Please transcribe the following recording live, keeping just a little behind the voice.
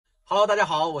Hello， 大家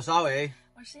好，我是阿伟，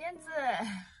我是燕子。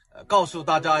告诉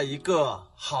大家一个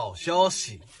好消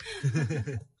息。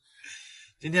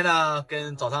今天呢，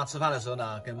跟早上吃饭的时候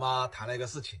呢，跟妈谈了一个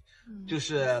事情，就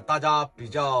是大家比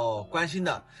较关心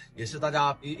的，也是大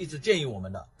家一直建议我们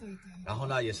的，对。然后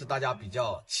呢，也是大家比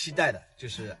较期待的，就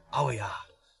是阿伟啊，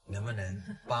能不能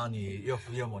帮你岳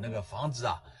父岳母那个房子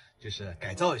啊，就是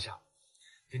改造一下。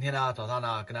今天呢，早上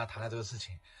呢跟他谈了这个事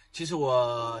情。其实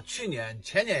我前年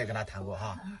也跟他谈过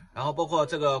哈，然后包括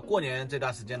这个过年这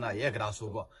段时间呢，也跟他说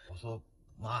过，我说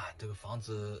妈，这个房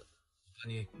子帮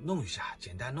你弄一下，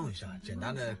简单弄一下，简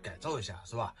单的改造一下，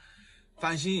是吧？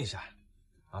翻新一下。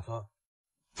他说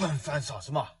翻啥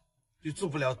什么，就住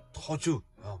不了好久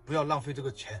啊，不要浪费这个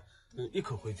钱，就一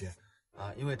口回绝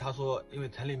啊。因为他说，因为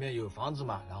城里面有房子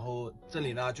嘛，然后这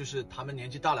里呢就是他们年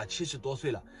纪大了，70多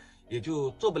岁了。也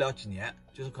就做不了几年，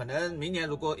就是可能明年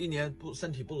如果一年身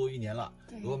体不如一年了，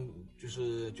如果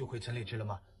就回城里去了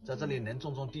嘛，在这里能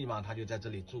种地嘛，他就在这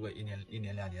里住个一年、2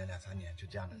年、2、3年，就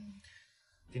这样的。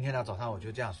今天呢早上我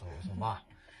就这样说，我说妈，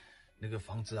那个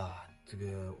房子啊，这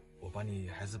个我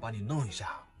还是帮你弄一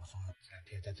下。我说这2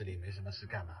天在这里没什么事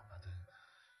干嘛，反正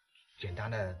简单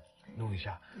的弄一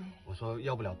下。我说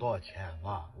要不了多少钱，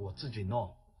妈，我自己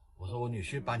弄。我说我女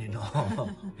婿帮你弄，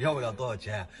要不了多少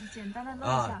钱，简单的弄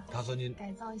一下啊。他说你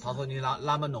改造一下，他说你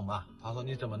那么弄嘛？他说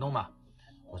你怎么弄嘛？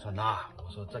我说我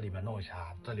说这里面弄一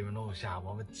下，这里面弄一下。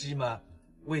我们鸡嘛，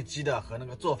喂鸡的和那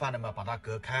个做饭的嘛，把它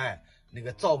隔开。那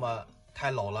个灶嘛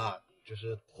太老了，就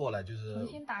是破了，就是重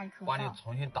新打一颗，帮你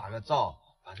重新打个灶，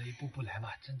把这一步步来嘛，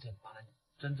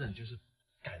真正就是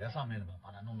改在上面了嘛，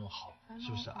把它弄好，是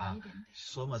不是啊？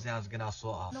说嘛这样子跟他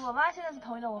说啊。那我妈现在是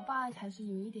同意了，我爸才是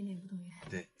有一点点不同意。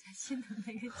对，才心疼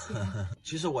那个钱。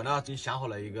其实我呢已经想好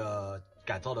了一个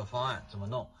改造的方案，怎么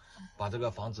弄，把这个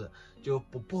房子就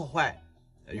不破坏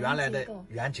原来的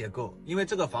原结构，因为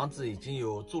这个房子已经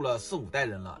有住了4、5代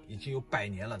人了，已经有100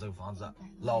年了，这个房子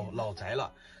老宅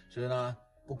了，所以呢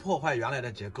不破坏原来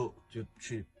的结构，就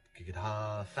去给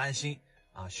它翻新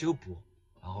啊，修补。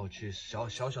然后去小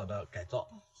的改造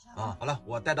啊，好了，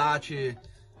我带大家去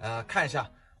看一下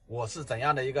我是怎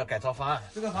样的一个改造方案。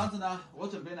这个房子呢，我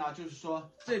准备呢就是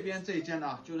说这边这一间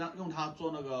呢，就用它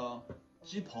做那个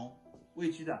鸡棚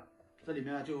喂鸡的，这里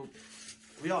面呢就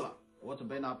不要了。我准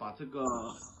备呢把这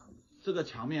个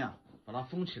墙面啊把它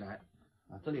封起来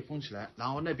啊，这里封起来，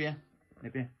然后那边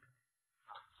这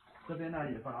边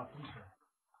呢也把它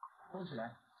封起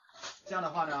来，这样的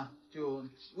话呢就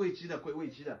喂鸡的归喂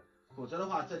鸡的。否则的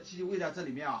话，这鸡喂在这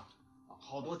里面啊，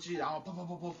好多鸡，然后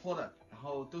泼的，然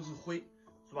后都是灰，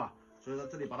是吧？所以说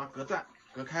这里把它隔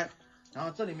开，然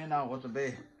后这里面呢，我准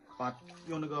备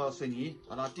用那个水泥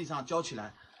把它地上浇起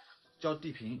来，浇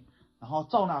地平，然后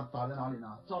灶呢打在哪里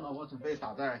呢？灶呢我准备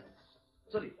打在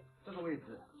这里这个位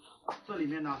置，这里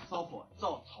面呢烧火，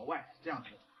灶朝外这样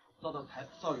子，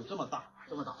灶有这么大，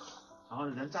然后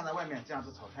人站在外面这样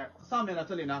子炒菜，上面呢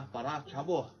这里呢把它全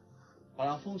部把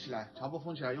它封起来，全部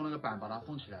封起来，用那个板把它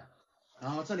封起来，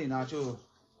然后这里呢就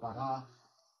把它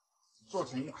做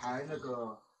成一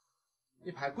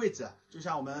排柜子，就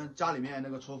像我们家里面那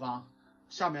个厨房，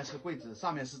下面是柜子，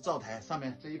上面是灶台，上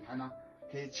面这一排呢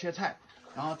可以切菜，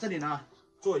然后这里呢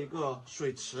做一个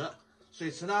水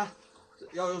池呢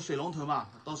要有水龙头嘛，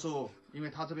到时候因为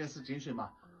它这边是井水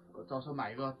嘛，我到时候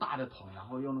买一个大的桶，然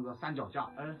后用那个三脚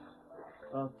架，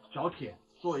角铁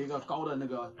做一个高的那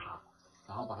个塔。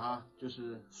然后把它就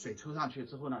是水抽上去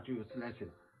之后呢，就有自来水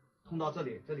通到这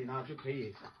里，这里呢就可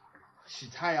以洗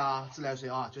菜啊，自来水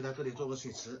啊，就在这里做个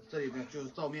水池，这里面就是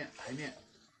灶面台面，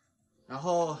然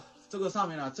后这个上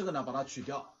面呢，这个呢把它取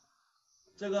掉，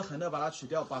这个横的把它取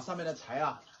掉，把上面的柴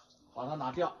啊把它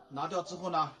拿掉之后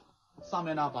呢，上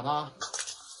面呢把它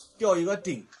吊一个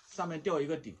顶，上面吊一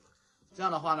个顶，这样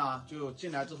的话呢，就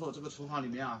进来之后这个厨房里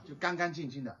面啊就干干净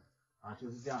净的啊，就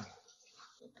是这样的。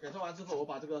改造完之后，我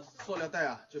把这个塑料袋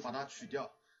啊就把它取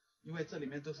掉，因为这里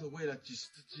面都是喂了几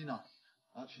十只鸡呢。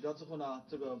然后取掉之后呢，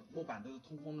这个木板都是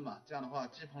通风的嘛，这样的话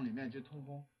鸡棚里面就通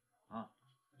风啊，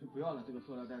就不要了这个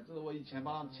塑料袋。这是我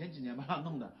前几年帮他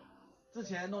弄的，之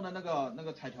前弄的那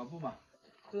个彩条布嘛，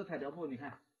这个彩条布你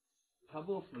看，条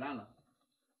布腐烂了，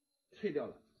脆掉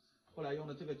了，后来用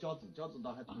的这个胶纸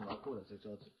倒还挺牢固的，这个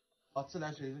胶纸。啊，自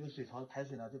来水这个水槽排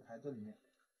水呢就排这里面，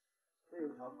这有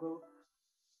条沟。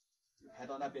排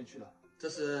到那边去了。这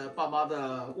是爸妈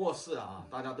的卧室啊，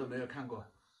大家都没有看过。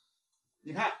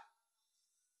你看，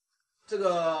这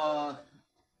个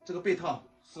被套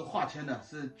是化纤的，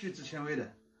是聚酯纤维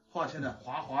的，化纤的，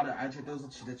滑滑的，而且都是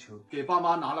起的球。给爸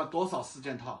妈拿了多少4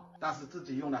件套，但是自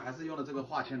己用的还是用的这个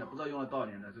化纤的，不知道用了多少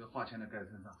年的这个化纤的盖在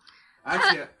身上。而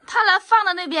且他来放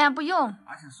的那边不用，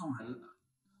而且送人，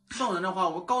送人的话，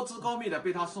我高支高密的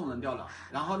被他送人掉了，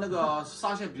然后那个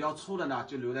纱线比较粗的呢，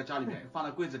就留在家里面，放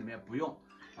在柜子里面不用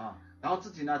啊。然后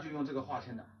自己呢就用这个化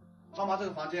纤的。爸妈这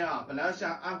个房间啊，本来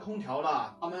想安空调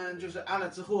了，他们就是安了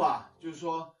之后啊，就是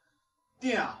说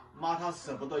电啊，妈她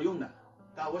舍不得用的，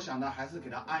但我想呢，还是给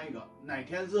她安一个，哪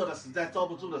天热的实在遭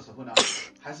不住的时候呢，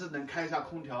还是能开一下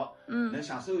空调，能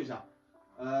享受一下。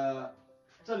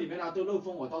这里面呢都漏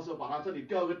风，我到时候把它这里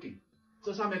吊一个顶，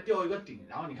这上面吊一个顶，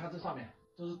然后你看这上面。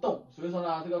这是洞，所以说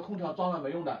呢，这个空调装了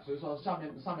没用的，所以说上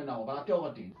面呢，我把它吊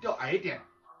个顶，吊矮一点，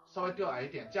稍微吊矮一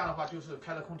点，这样的话就是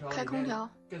开了空调，开空调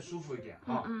更舒服一点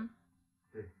啊。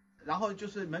对。然后就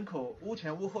是门口屋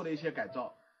前屋后的一些改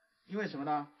造，因为什么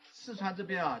呢？四川这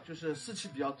边啊，就是湿气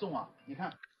比较重啊，你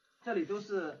看这里都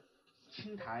是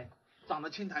青苔，长的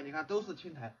青苔，你看都是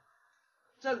青苔，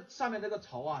这上面这个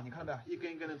槽啊，你看到一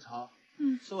根一根的槽，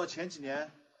是我前几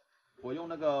年我用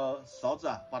那个勺子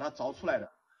啊把它凿出来的。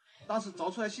当时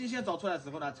凿出来，新鲜凿出来的时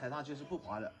候呢，踩上去是不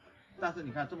滑的，但是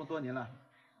你看这么多年了，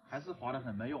还是滑的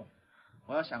很没用。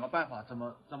我要想个办法，怎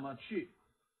么去，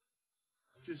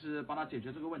就是帮他解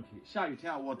决这个问题。下雨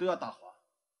天啊，我都要打滑。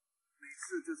每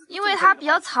次就是因为它比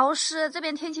较潮湿，这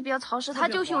边天气比较潮湿，它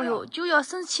就要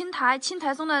生青苔，青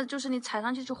苔中呢就是你踩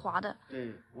上去就滑的。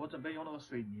对，我准备用那个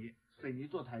水泥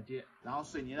做台阶，然后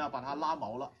水泥呢把它拉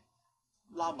毛了。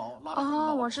拉得很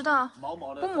毛，我知道，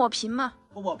毛的，不抹平嘛，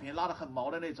不抹平，拉得很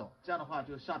毛的那种，这样的话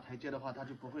就下台阶的话它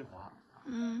就不会滑。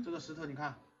这个石头你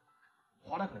看，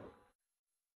滑得很。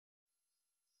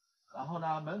然后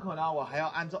呢，门口呢我还要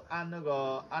安那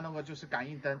个就是感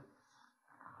应灯，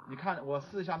你看我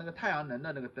试一下那个太阳能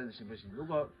的那个灯行不行？如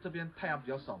果这边太阳比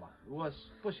较少嘛，如果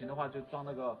不行的话就装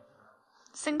那个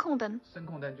声控灯。声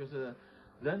控灯就是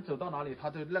人走到哪里它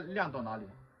都亮到哪里，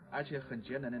而且很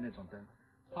节能的那种灯。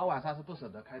他晚上是不舍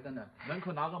得开灯的，门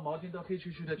口拿个毛巾都黑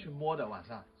黢黢的去摸的，晚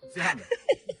上是这样的。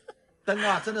灯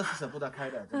啊，真的是舍不得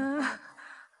开的。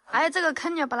还有这个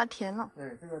坑要把它填了。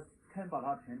对，这个坑把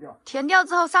它填掉。填掉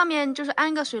之后，上面就是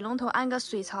安个水龙头，安个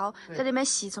水槽，在里面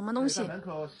洗什么东西。在门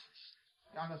口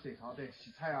安个水槽，对，洗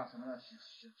菜啊什么的，洗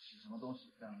什么东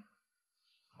西这样。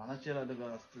把它接了这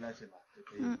个自来水吧就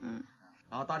可以。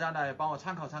然后大家呢也帮我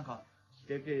参考参考，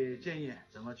给建议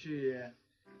怎么去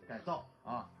改造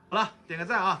啊。好了，点个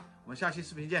赞啊！我们下期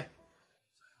视频见。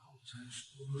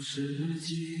世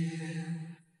界，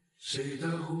谁的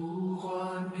呼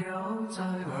唤飘在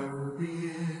耳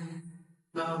边，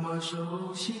那么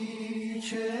熟悉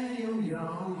却又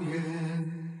遥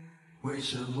远，为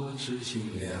什么痴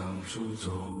心两处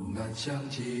总难相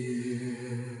见？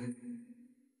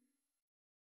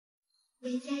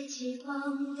围在期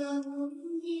望的午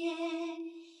夜，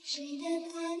谁的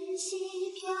叹息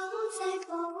飘在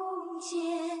风间，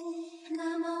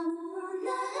那么无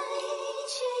奈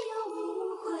却又无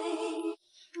悔，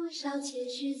多少前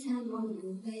世残梦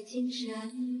不会尽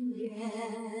山远。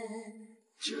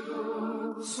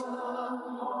就算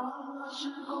花是